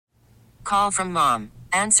call from mom.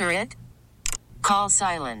 Answer it. Call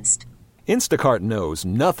silenced. Instacart knows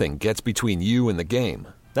nothing gets between you and the game.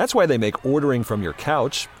 That's why they make ordering from your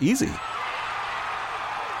couch easy.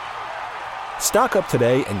 Stock up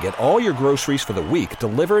today and get all your groceries for the week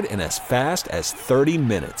delivered in as fast as 30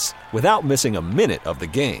 minutes without missing a minute of the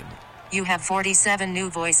game. You have 47 new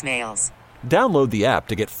voicemails. Download the app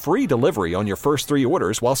to get free delivery on your first 3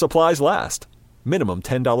 orders while supplies last. Minimum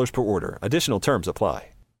 $10 per order. Additional terms apply.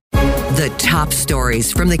 The top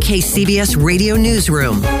stories from the KCBS Radio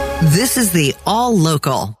Newsroom. This is the All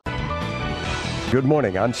Local. Good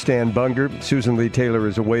morning. I'm Stan Bunger. Susan Lee Taylor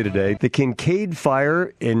is away today. The Kincaid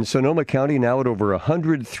Fire in Sonoma County now at over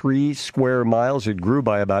 103 square miles. It grew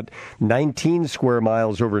by about 19 square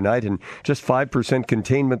miles overnight and just 5%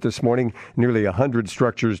 containment this morning. Nearly 100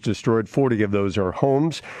 structures destroyed. 40 of those are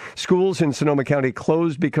homes. Schools in Sonoma County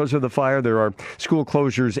closed because of the fire. There are school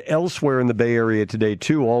closures elsewhere in the Bay Area today,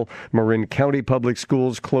 too. All Marin County public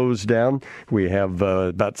schools closed down. We have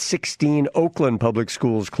about 16 Oakland public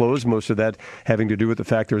schools closed, most of that having to do with the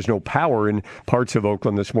fact there's no power in parts of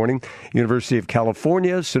Oakland this morning. University of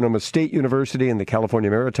California, Sonoma State University, and the California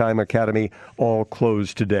Maritime Academy all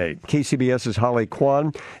closed today. KCBS's Holly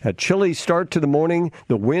Kwan. A chilly start to the morning.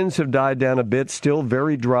 The winds have died down a bit, still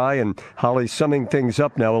very dry, and Holly summing things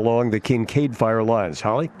up now along the Kincaid fire lines.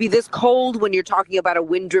 Holly? Be this cold when you're talking about a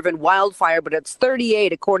wind-driven wildfire, but it's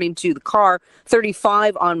 38 according to the car,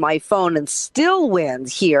 35 on my phone, and still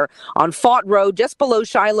winds here on Fott Road, just below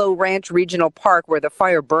Shiloh Ranch Regional Park, where the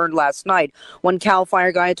fire burned last night. One CAL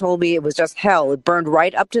FIRE guy told me it was just hell. It burned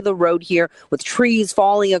right up to the road here with trees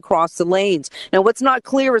falling across the lanes. Now, what's not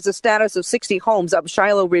clear is the status of 60 homes up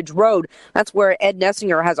Shiloh Ridge Road. That's where Ed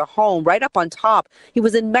Nessinger has a home right up on top. He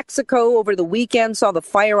was in Mexico over the weekend, saw the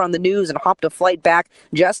fire on the news, and hopped a flight back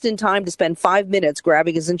just in time to spend 5 minutes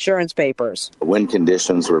grabbing his insurance papers. Wind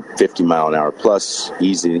conditions were 50 mile an hour plus,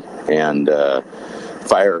 easy, and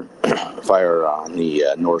fire on the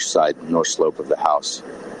north slope of the house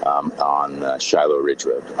on Shiloh Ridge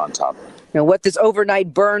Road on top. Now, what this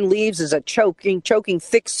overnight burn leaves is a choking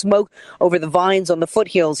thick smoke over the vines on the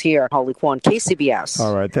foothills here. Holly Kwan, KCBS.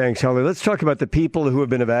 All right, thanks, Holly. Let's talk about the people who have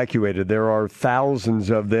been evacuated. There are thousands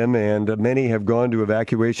of them, and many have gone to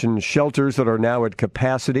evacuation shelters that are now at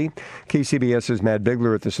capacity. KCBS's Matt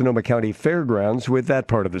Bigler at the Sonoma County Fairgrounds with that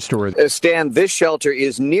part of the story. Stan, this shelter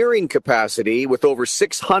is nearing capacity with over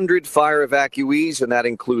 600 fire evacuees, and that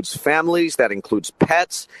includes families, that includes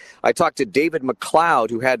pets. I talked to David McLeod,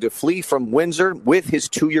 who had to flee from Windsor with his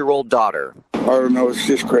 2-year-old daughter. I don't know, it's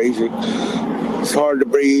just crazy. It's hard to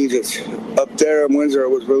breathe. It's up there in Windsor,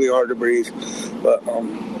 it was really hard to breathe. But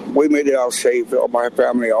we made it out safe. My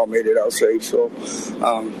family all made it out safe. So,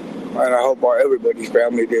 and I hope everybody's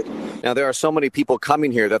family did. Now, there are so many people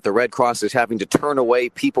coming here that the Red Cross is having to turn away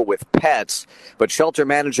people with pets. But shelter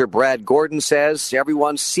manager Brad Gordon says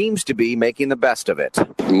everyone seems to be making the best of it.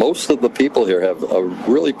 Most of the people here have a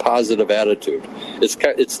really positive attitude.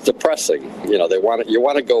 It's depressing. You know, you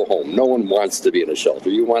want to go home. No one wants to be in a shelter.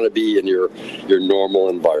 You want to be in your normal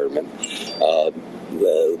environment.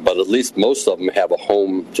 But at least most of them have a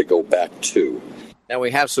home to go back to. Now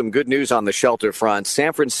we have some good news on the shelter front.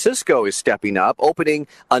 San Francisco is stepping up, opening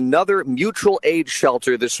another mutual aid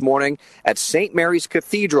shelter this morning at St. Mary's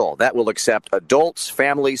Cathedral. That will accept adults,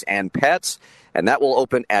 families, and pets. And that will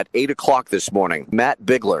open at 8 o'clock this morning. Matt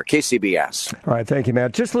Bigler, KCBS. All right, thank you,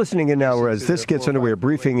 Matt. Just listening in now as this gets underway, a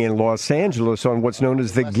briefing in Los Angeles on what's known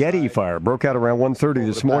as the Getty Fire. Broke out around 1:30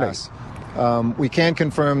 this morning. We can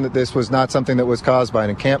confirm that this was not something that was caused by an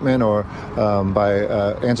encampment or by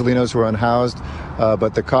Angelenos who are unhoused,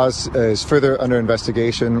 but the cause is further under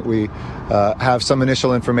investigation. We have some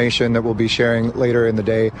initial information that we'll be sharing later in the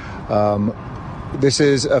day. This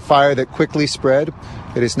is a fire that quickly spread.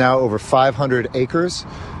 It is now over 500 acres,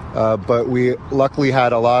 but we luckily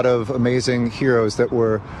had a lot of amazing heroes that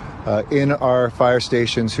were in our fire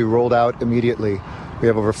stations who rolled out immediately. We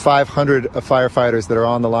have over 500 firefighters that are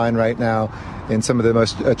on the line right now in some of the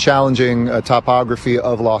most challenging topography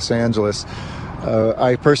of Los Angeles.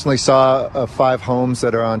 I personally saw 5 homes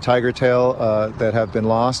that are on Tiger Tail that have been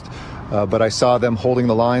lost, but I saw them holding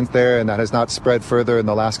the lines there, and that has not spread further in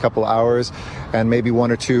the last couple hours, and maybe 1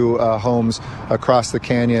 or 2 homes across the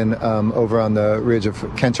canyon over on the ridge of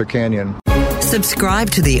Kenter Canyon. Subscribe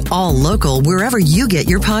to the All Local wherever you get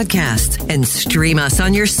your podcasts and stream us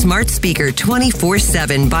on your smart speaker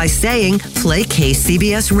 24/7 by saying, play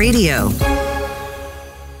KCBS Radio.